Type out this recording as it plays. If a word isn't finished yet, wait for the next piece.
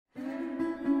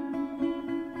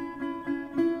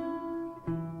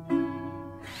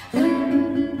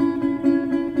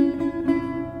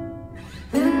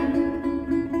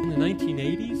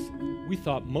we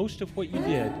thought most of what you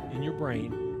did in your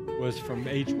brain was from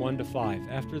age 1 to 5.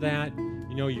 After that,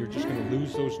 you're just going to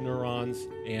lose those neurons,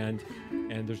 and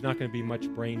there's not going to be much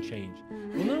brain change.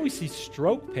 Well, now we see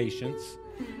stroke patients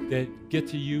that get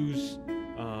to use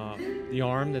the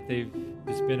arm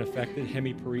that's been affected,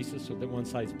 hemiparesis, so that one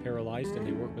side's paralyzed, and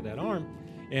they work with that arm,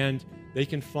 and they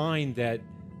can find that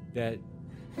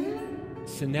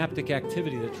synaptic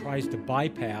activity that tries to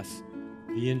bypass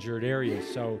the injured areas.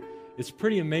 So it's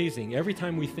pretty amazing. Every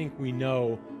time we think we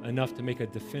know enough to make a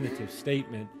definitive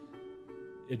statement,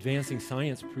 advancing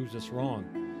science proves us wrong.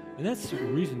 And that's a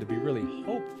reason to be really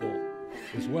hopeful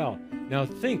as well. Now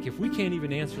think, if we can't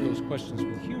even answer those questions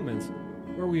with humans,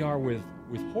 where we are with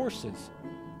horses.